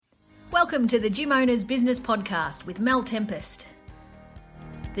Welcome to the Gym Owners Business Podcast with Mel Tempest.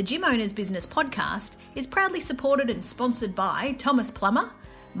 The Gym Owners Business Podcast is proudly supported and sponsored by Thomas Plummer,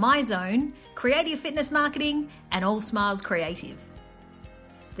 MyZone, Creative Fitness Marketing, and All Smiles Creative.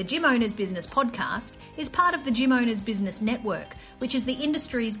 The Gym Owners Business Podcast is part of the Gym Owners Business Network, which is the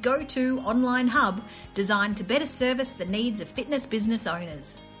industry's go-to online hub designed to better service the needs of fitness business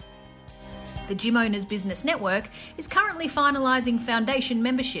owners. The Gym Owners Business Network is currently finalising foundation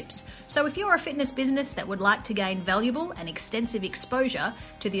memberships, so if you're a fitness business that would like to gain valuable and extensive exposure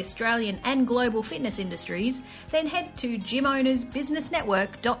to the Australian and global fitness industries, then head to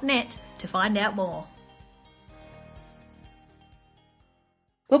gymownersbusinessnetwork.net to find out more.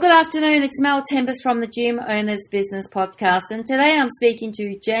 Well, good afternoon. It's Mel Tempest from the Gym Owners Business Podcast, and today I'm speaking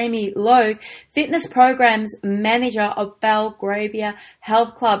to Jamie Logue, Fitness Programs Manager of Belgravia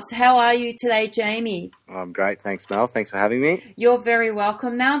Health Clubs. How are you today, Jamie? I'm great. Thanks, Mel. Thanks for having me. You're very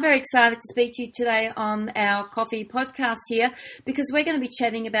welcome. Now, I'm very excited to speak to you today on our coffee podcast here because we're going to be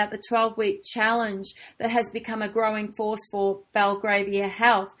chatting about the 12-week challenge that has become a growing force for Belgravia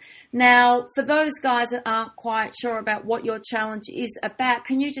Health. Now, for those guys that aren't quite sure about what your challenge is about,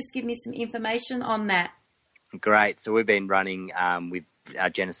 can you just give me some information on that? Great. So we've been running with our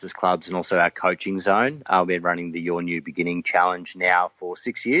Genesis clubs and also our coaching zone. We've been running the Your New Beginning Challenge now for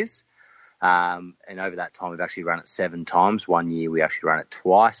 6 years. And over that time, we've actually run it 7 times. 1 year we actually run it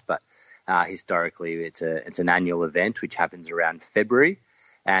twice, but historically it's an annual event which happens around February.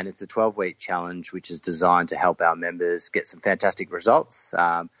 And it's a 12-week challenge which is designed to help our members get some fantastic results.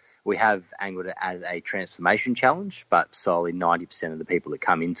 We have angled it as a transformation challenge, but solely 90% of the people that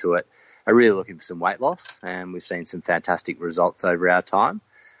come into it are really looking for some weight loss, and we've seen some fantastic results over our time.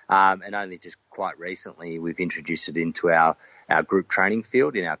 And only just quite recently, we've introduced it into our group training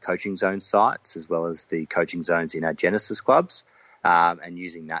field in our coaching zone sites, as well as the coaching zones in our Genesis clubs, and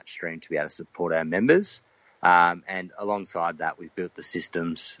using that stream to be able to support our members. And alongside that, we've built the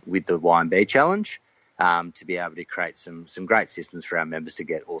systems with the Y&B challenge, to be able to create some great systems for our members to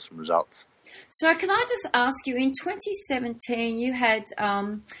get awesome results. So can I just ask you, in 2017 you had,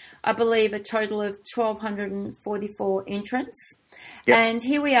 I believe, a total of 1,244 entrants. Yep. And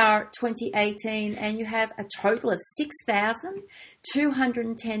here we are at 2018 and you have a total of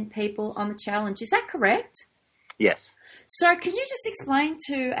 6,210 people on the challenge. Is that correct? Yes. So can you just explain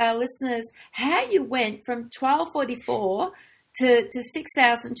to our listeners how you went from 1,244 to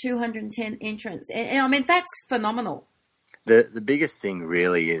 6,210 entrants? And I mean, that's phenomenal. The biggest thing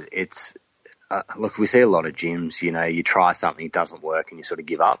really is look, we see a lot of gyms, you try something, it doesn't work and you sort of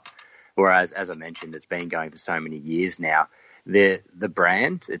give up. Whereas, as I mentioned, it's been going for so many years now. The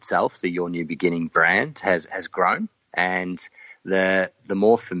brand itself, the Your New Beginning brand, has grown, and the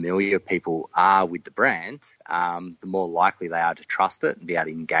more familiar people are with the brand, the more likely they are to trust it and be able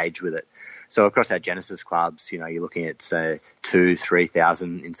to engage with it. So across our Genesis clubs, you're looking at 2,000,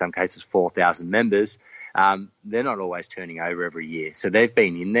 3,000, in some cases 4,000 members. They're not always turning over every year. So they've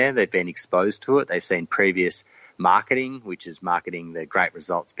been in there, they've been exposed to it, they've seen previous marketing, which is marketing the great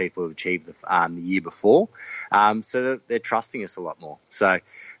results people have achieved the year before. So they're trusting us a lot more. So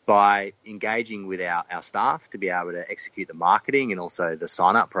by engaging with our staff to be able to execute the marketing and also the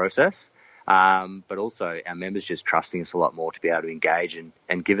sign-up process, but also our members just trusting us a lot more to be able to engage and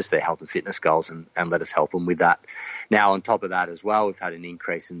give us their health and fitness goals and let us help them with that. Now, on top of that as well, we've had an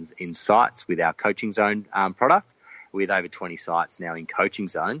increase in sites with our coaching zone product, with over 20 sites now in coaching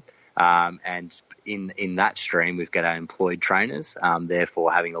zone. And in that stream, we've got our employed trainers,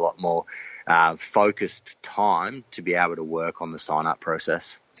 therefore having a lot more focused time to be able to work on the sign-up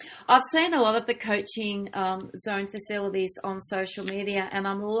process. I've seen a lot of the coaching zone facilities on social media, and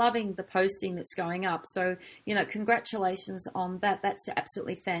I'm loving the posting that's going up. So, congratulations on that. That's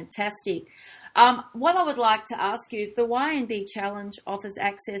absolutely fantastic. What I would like to ask you, the Y&B Challenge offers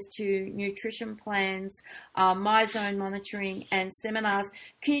access to nutrition plans, MyZone monitoring, and seminars.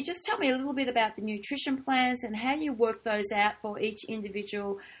 Can you just tell me a little bit about the nutrition plans and how you work those out for each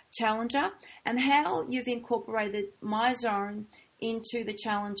individual challenger, and how you've incorporated MyZone into the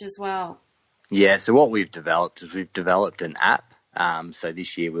challenge as well? Yeah, so what we've developed is we've developed an app. So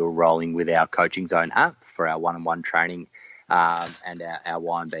this year we were rolling with our Coaching Zone app for our one-on-one training, and our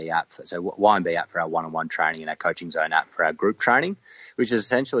Y&B app. So Y&B app for our one-on-one training and our Coaching Zone app for our group training, which is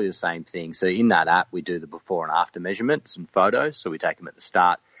essentially the same thing. So in that app, we do the before and after measurements and photos. So we take them at the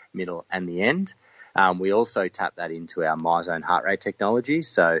start, middle, and the end. We also tap that into our MyZone heart rate technology.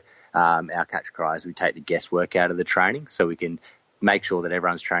 So our catch cries, we take the guesswork out of the training so we can make sure that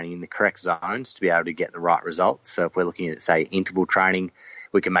everyone's training in the correct zones to be able to get the right results. So if we're looking at, say, interval training,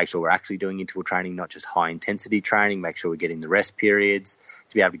 We can make sure we're actually doing interval training, not just high intensity training, make sure we're getting the rest periods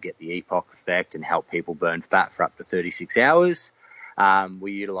to be able to get the EPOC effect and help people burn fat for up to 36 hours.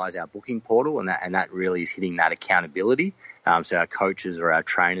 We utilise our booking portal, and that really is hitting that accountability. So our coaches or our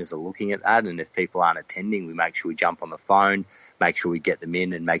trainers are looking at that, and if people aren't attending, we make sure we jump on the phone, make sure we get them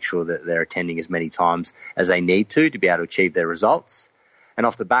in, and make sure that they're attending as many times as they need to be able to achieve their results. And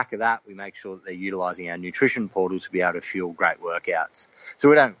off the back of that, we make sure that they're utilising our nutrition portal to be able to fuel great workouts. So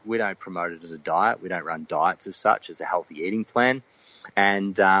we don't promote it as a diet. We don't run diets as such. It's a healthy eating plan.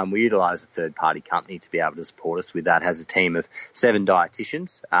 And we utilise a third-party company to be able to support us with that. It has a team of 7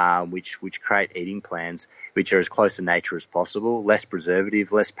 dietitians, which create eating plans which are as close to nature as possible, less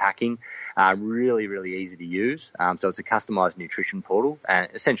preservative, less packing, really, really easy to use. So it's a customised nutrition portal, and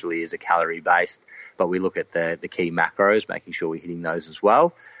essentially is a calorie-based, but we look at the key macros, making sure we're hitting those as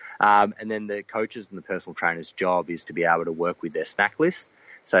well. And then the coaches and the personal trainer's job is to be able to work with their snack list.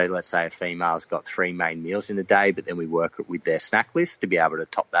 So let's say a female's got 3 main meals in a day, but then we work with their snack list to be able to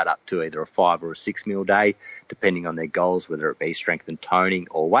top that up to either a 5 or a 6 meal day, depending on their goals, whether it be strength and toning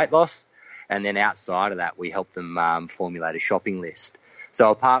or weight loss. And then outside of that, we help them formulate a shopping list. So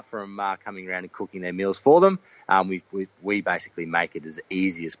apart from coming around and cooking their meals for them, we basically make it as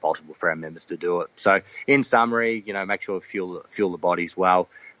easy as possible for our members to do it. So in summary, make sure we fuel the bodies well,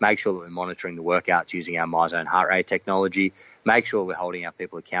 make sure that we're monitoring the workouts using our MyZone heart rate technology, make sure we're holding our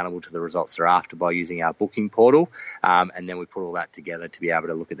people accountable to the results they're after by using our booking portal, and then we put all that together to be able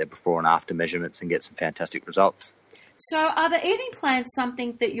to look at their before and after measurements and get some fantastic results. So are the eating plans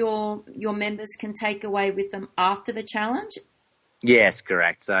something that your members can take away with them after the challenge? Yes,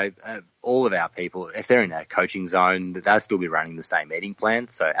 correct. So all of our people, if they're in our coaching zone, they'll still be running the same eating plan.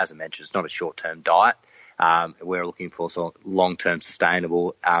 So as I mentioned, it's not a short-term diet. We're looking for sort of long-term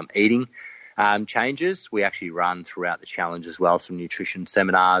sustainable eating changes. We actually run throughout the challenge as well some nutrition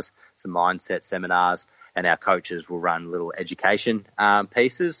seminars, some mindset seminars, and our coaches will run little education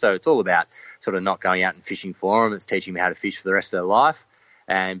pieces. So it's all about sort of not going out and fishing for them. It's teaching them how to fish for the rest of their life,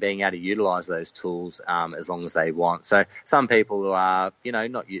 and being able to utilise those tools as long as they want. So some people who are,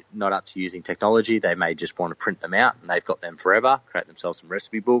 not up to using technology, they may just want to print them out and they've got them forever, create themselves some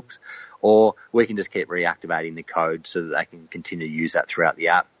recipe books, or we can just keep reactivating the code so that they can continue to use that throughout the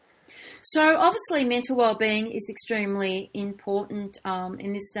app. So obviously mental wellbeing is extremely important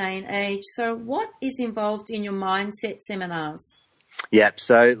in this day and age. So what is involved in your mindset seminars? Yeah,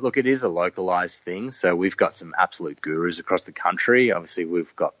 so look, it is a localised thing. So we've got some absolute gurus across the country. Obviously,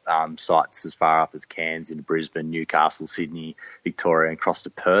 we've got sites as far up as Cairns, into Brisbane, Newcastle, Sydney, Victoria, and across to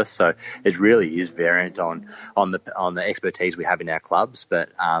Perth. So it really is variant on the expertise we have in our clubs. But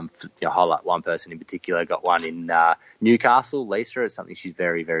highlight one person in particular. Got one in Newcastle, Lisa. It's something she's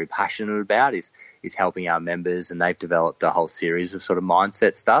very, very passionate about. Is helping our members, and they've developed a whole series of sort of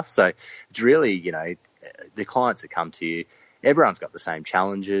mindset stuff. So it's really, the clients that come to you, everyone's got the same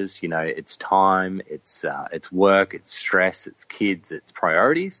challenges. It's time, it's work, it's stress, it's kids, it's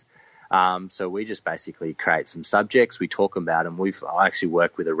priorities. So we just basically create some subjects. We talk about them. I actually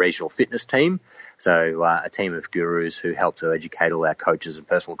work with a regional fitness team, so a team of gurus who help to educate all our coaches and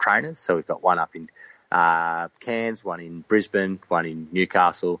personal trainers. So we've got one up in Cairns, one in Brisbane, one in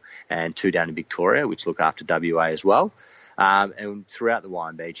Newcastle, and 2 down in Victoria, which look after WA as well. And throughout the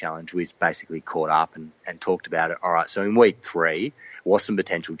YMB challenge, we've basically caught up and talked about it. All right, so in week 3, what's some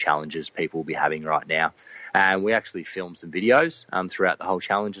potential challenges people will be having right now? And we actually filmed some videos throughout the whole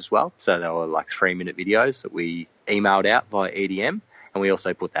challenge as well. So they were like 3-minute videos that we emailed out via EDM. And we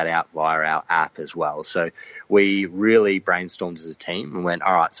also put that out via our app as well. So we really brainstormed as a team and went,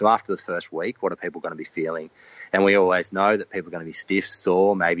 all right, so after the first week, what are people going to be feeling? And we always know that people are going to be stiff,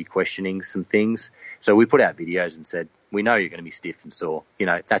 sore, maybe questioning some things. So we put out videos and said, we know you're going to be stiff and sore.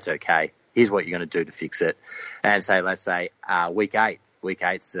 That's okay. Here's what you're going to do to fix it. And let's say week 8. Week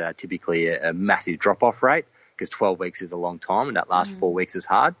 8's typically a massive drop-off rate because 12 weeks is a long time and that last 4 weeks is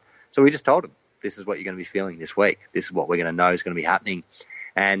hard. So we just told them, this is what you're going to be feeling this week. This is what we're going to know is going to be happening.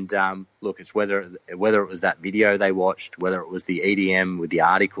 And look, it's whether it was that video they watched, whether it was the EDM with the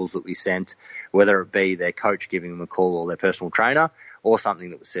articles that we sent, whether it be their coach giving them a call or their personal trainer, or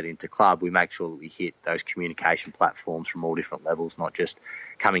something that was set into club, we make sure that we hit those communication platforms from all different levels, not just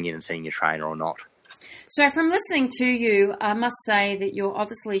coming in and seeing your trainer or not. So from listening to you, I must say that you're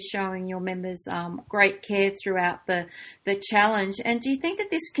obviously showing your members great care throughout the challenge. And do you think that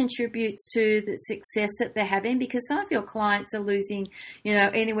this contributes to the success that they're having? Because some of your clients are losing,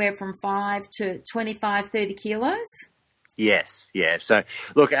 anywhere from 5 to 25, 30 kilos. Yes, yeah. So,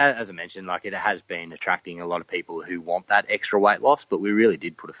 look, as I mentioned, like it has been attracting a lot of people who want that extra weight loss, but we really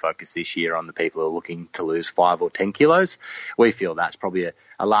did put a focus this year on the people who are looking to lose 5 or 10 kilos. We feel that's probably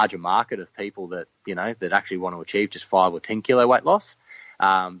a larger market of people that, you know, that actually want to achieve just 5 or 10 kilo weight loss.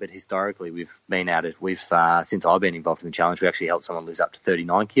 But historically, we've been at it. Since I've been involved in the challenge, we actually helped someone lose up to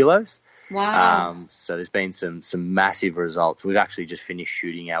 39 kilos. Wow. So there's been some massive results. We've actually just finished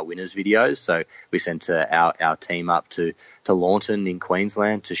shooting our winners videos. So we sent our team up to Launton in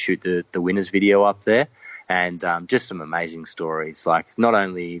Queensland to shoot the winners video up there. And just some amazing stories, like not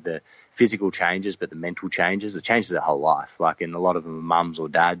only the physical changes, but the mental changes. It changes their whole life. Like in a lot of them are mums or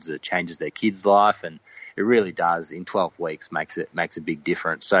dads, it changes their kids' life. And it really does, in 12 weeks, makes a big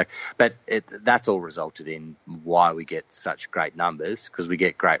difference. So, but that's all resulted in why we get such great numbers, because we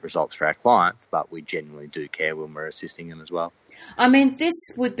get great results for our clients, but we genuinely do care when we're assisting them as well. I mean, this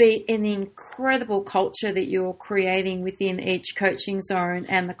would be an incredible culture that you're creating within each coaching zone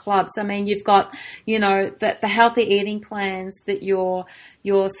and the clubs. I mean, you've got, you know, the healthy eating plans that you're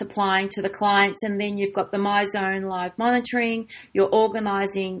supplying to the clients, and then you've got the MyZone live monitoring. You're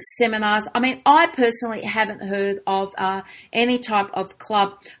organising seminars. I mean, I personally haven't heard of any type of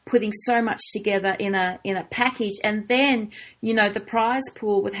club putting so much together in a package, and then, you know, the prize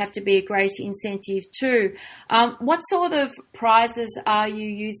pool would have to be a great incentive too. What sort of prizes are you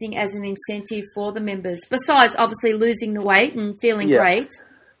using as an incentive for the members, besides obviously losing the weight and feeling great?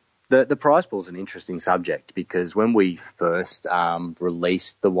 The prize pool is an interesting subject, because when we first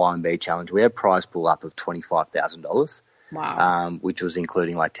released the Y&B challenge, we had a prize pool up of $25,000. Wow. Which was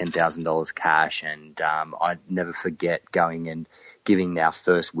including like $10,000 cash. And I'd never forget going and giving our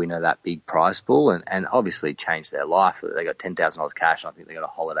first winner that big prize pool, and obviously changed their life. They got $10,000 cash, and I think they got a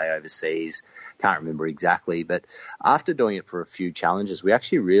holiday overseas. Can't remember exactly. But after doing it for a few challenges, we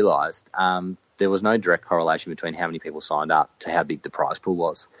actually realised there was no direct correlation between how many people signed up to how big the prize pool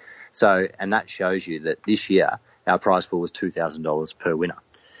was. So, and that shows you that this year our prize pool was $2,000 per winner.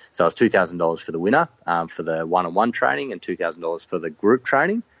 So it's $2,000 for the winner for the one-on-one training, and $2,000 for the group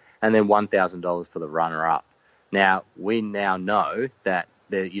training, and then $1,000 for the runner-up. Now, we now know that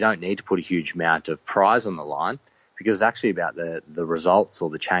you don't need to put a huge amount of prize on the line, because it's actually about the results or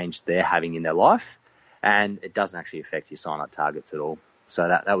the change they're having in their life, and it doesn't actually affect your sign-up targets at all. So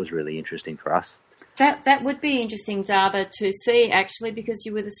that was really interesting for us. That would be interesting data to see, actually, because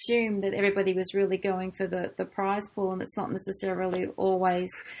you would assume that everybody was really going for the prize pool, and it's not necessarily always.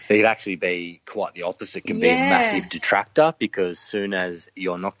 It could actually be quite the opposite. It can be a massive detractor, because soon as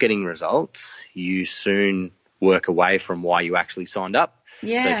you're not getting results, you soon work away from why you actually signed up.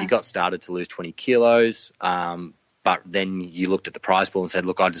 Yeah. So if you got started to lose 20 kilos, but then you looked at the prize pool and said,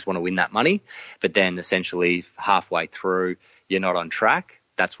 look, I just want to win that money, but then essentially halfway through you're not on track,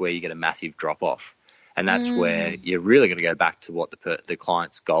 that's where you get a massive drop-off. And that's where you're really going to go back to what the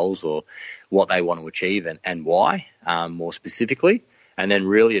client's goals or what they want to achieve and why, more specifically, and then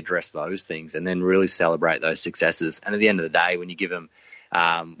really address those things and then really celebrate those successes. And at the end of the day, when you give them,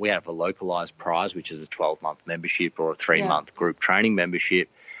 we have a localized prize, which is a 12-month membership or a 3-month group training membership.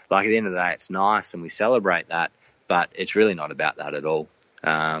 Like at the end of the day, it's nice and we celebrate that, but it's really not about that at all.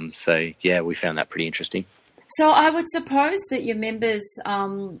 We found that pretty interesting. So I would suppose that your members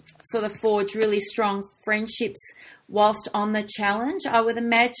sort of forge really strong friendships whilst on the challenge. I would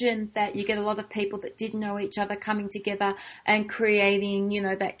imagine that you get a lot of people that didn't know each other coming together and creating, you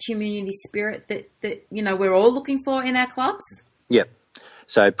know, that community spirit that you know, we're all looking for in our clubs. Yep.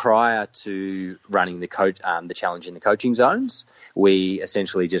 So prior to running the challenge in the coaching zones, we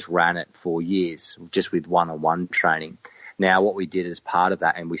essentially just ran it for years, just with one-on-one training. Now, what we did as part of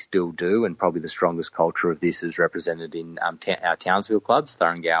that, and we still do, and probably the strongest culture of this is represented in our Townsville clubs,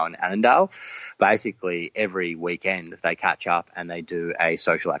 Thuringow and Annandale. Basically, every weekend they catch up and they do a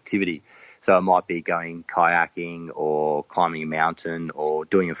social activity. So it might be going kayaking or climbing a mountain or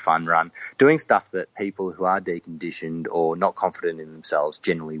doing a fun run, doing stuff that people who are deconditioned or not confident in themselves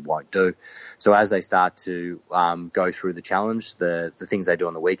generally won't do. So as they start to go through the challenge, the things they do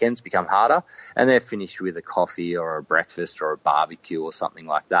on the weekends become harder, and they're finished with a coffee or a breakfast or a barbecue or something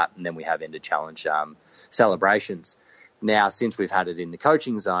like that. And then we have end of challenge celebrations. Now, since we've had it in the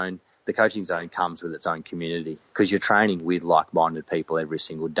coaching zone comes with its own community, because you're training with like-minded people every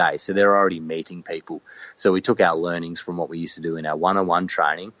single day. So they're already meeting people. So we took our learnings from what we used to do in our one-on-one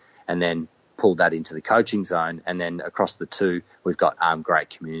training and then pulled that into the coaching zone. And then across the two, we've got great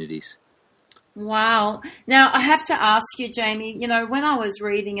communities. Wow. Now, I have to ask you, Jamie, you know, when I was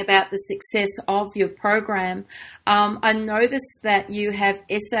reading about the success of your program, I noticed that you have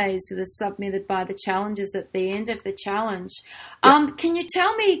essays that are submitted by the challengers at the end of the challenge. Can you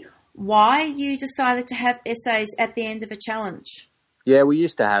tell me why you decided to have essays at the end of a challenge? Yeah, we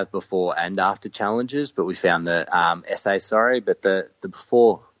used to have before and after challenges, but we found the but the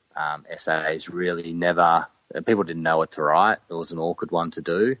before essays really never, people didn't know what to write. It was an awkward one to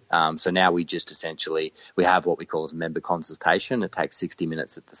do. So now we just essentially, we have what we call as member consultation. It takes 60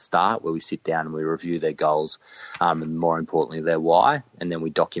 minutes at the start where we sit down and we review their goals and more importantly their why, and then we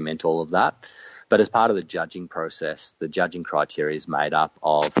document all of that. But as part of the judging process, the judging criteria is made up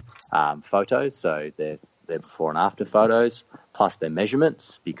of photos, so their before and after photos, plus their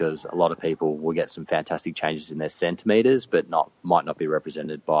measurements, because a lot of people will get some fantastic changes in their centimetres, but might not be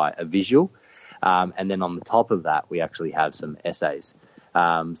represented by a visual. And then on the top of that, we actually have some essays.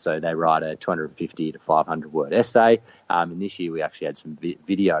 So they write a 250 to 500 word essay. And this year we actually had some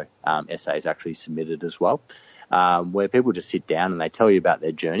video essays actually submitted as well, where people just sit down and they tell you about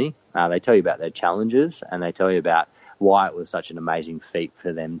their journey. They tell you about their challenges, and they tell you about why it was such an amazing feat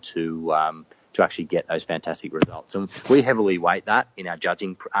for them to actually get those fantastic results. And we heavily weight that in our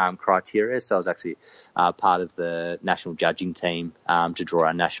judging criteria. So I was actually part of the national judging team to draw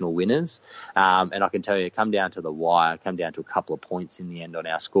our national winners. And I can tell you, come down to the wire, come down to a couple of points in the end on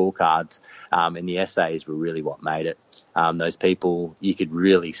our scorecards, and the essays were really what made it. Those people, you could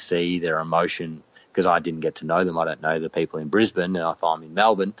really see their emotion, because I didn't get to know them. I don't know the people in Brisbane, and if I'm in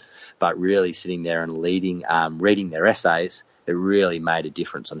Melbourne, but really sitting there and reading their essays, it really made a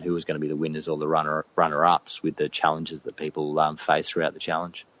difference on who was going to be the winners or the runner-ups with the challenges that people face throughout the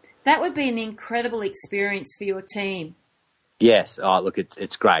challenge. That would be an incredible experience for your team. Yes. Oh, look,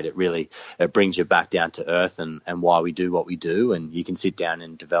 it's great. It brings you back down to earth and why we do what we do. And you can sit down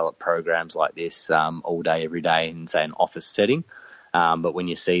and develop programs like this all day, every day in, say, an office setting. But when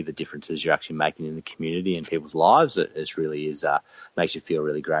you see the differences you're actually making in the community and people's lives, it really is makes you feel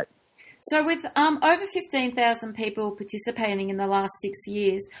really great. So with over 15,000 people participating in the last 6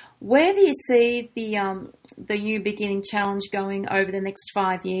 years, where do you see the New Beginning Challenge going over the next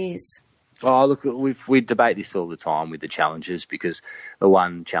 5 years? Oh, look, we debate this all the time with the challenges, because the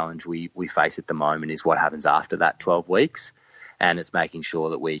one challenge we face at the moment is what happens after that 12 weeks. And it's making sure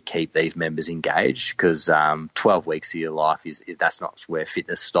that we keep these members engaged, because 12 weeks of your life is that's not where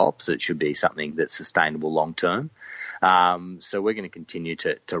fitness stops. It should be something that's sustainable long term. So we're going to continue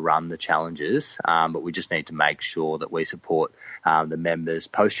to run the challenges, but we just need to make sure that we support the members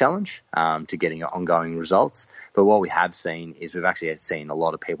post-challenge to getting ongoing results. But what we have seen is we've actually seen a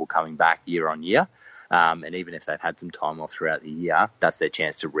lot of people coming back year on year. And even if they've had some time off throughout the year, that's their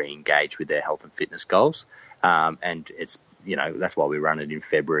chance to re-engage with their health and fitness goals. And it's, that's why we run it in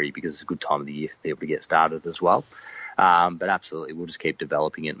February, because it's a good time of the year for people to get started as well. But absolutely, we'll just keep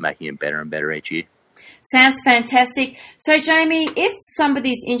developing it and making it better and better each year. Sounds fantastic. So, Jamie, if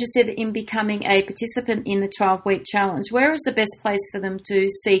somebody's interested in becoming a participant in the 12-week challenge, where is the best place for them to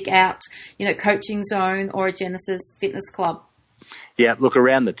seek out, Coaching Zone or a Genesis Fitness Club? Yeah, look,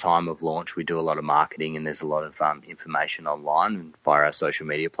 around the time of launch, we do a lot of marketing, and there's a lot of information online and via our social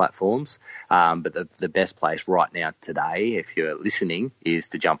media platforms. But the best place right now today, if you're listening, is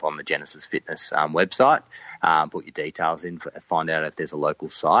to jump on the Genesis Fitness website, put your details in, find out if there's a local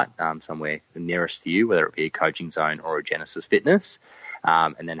site somewhere nearest to you, whether it be a Coaching Zone or a Genesis Fitness,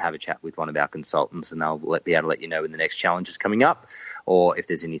 and then have a chat with one of our consultants, and they'll be able to let you know when the next challenge is coming up, or if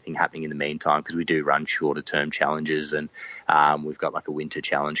there's anything happening in the meantime, because we do run shorter term challenges, and we've got like a winter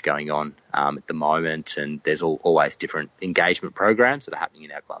challenge going on at the moment, and there's always different engagement programs that are happening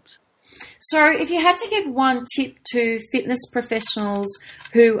in our clubs. So if you had to give one tip to fitness professionals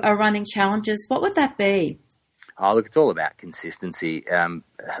who are running challenges, what would that be? Oh, look, it's all about consistency.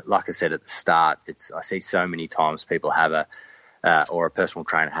 Like I said at the start, I see so many times people have or a personal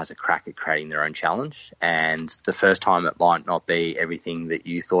trainer has a crack at creating their own challenge, and the first time it might not be everything that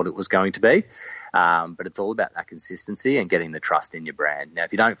you thought it was going to be, but it's all about that consistency and getting the trust in your brand. Now,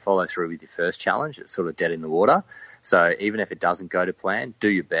 if you don't follow through with your first challenge, it's sort of dead in the water. So even if it doesn't go to plan,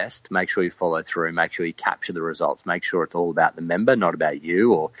 do your best. Make sure you follow through. Make sure you capture the results. Make sure it's all about the member, not about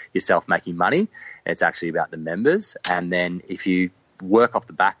you or yourself making money. It's actually about the members. And then if you work off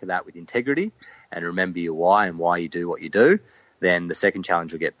the back of that with integrity and remember your why and why you do what you do, then the second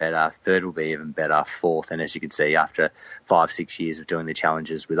challenge will get better, third will be even better, fourth, and as you can see, after 5-6 years of doing the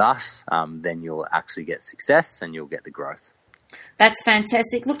challenges with us, then you'll actually get success and you'll get the growth. That's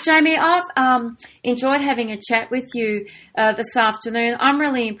fantastic. Look, Jamie, I've enjoyed having a chat with you this afternoon. I'm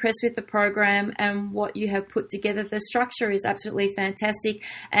really impressed with the program and what you have put together. The structure is absolutely fantastic.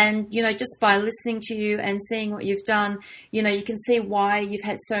 And, just by listening to you and seeing what you've done, you can see why you've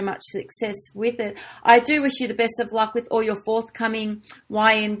had so much success with it. I do wish you the best of luck with all your forthcoming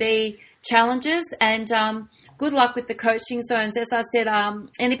YNB challenges, and good luck with the coaching zones. As I said,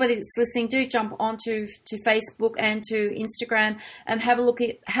 anybody that's listening, do jump onto Facebook and to Instagram and have a look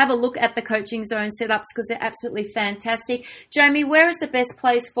at the coaching zone setups, because they're absolutely fantastic. Jamie, where is the best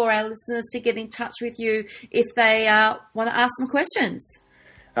place for our listeners to get in touch with you if they want to ask some questions?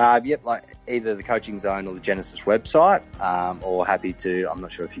 Yep, like either the Coaching Zone or the Genesis website, or happy to, I'm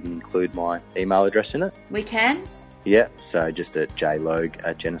not sure if you can include my email address in it. We can. Yeah, so just at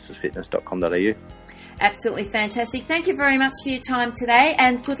jlogue@genesisfitness.com.au. Absolutely fantastic. Thank you very much for your time today,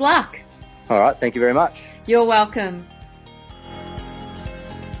 and good luck. All right, thank you very much. You're welcome.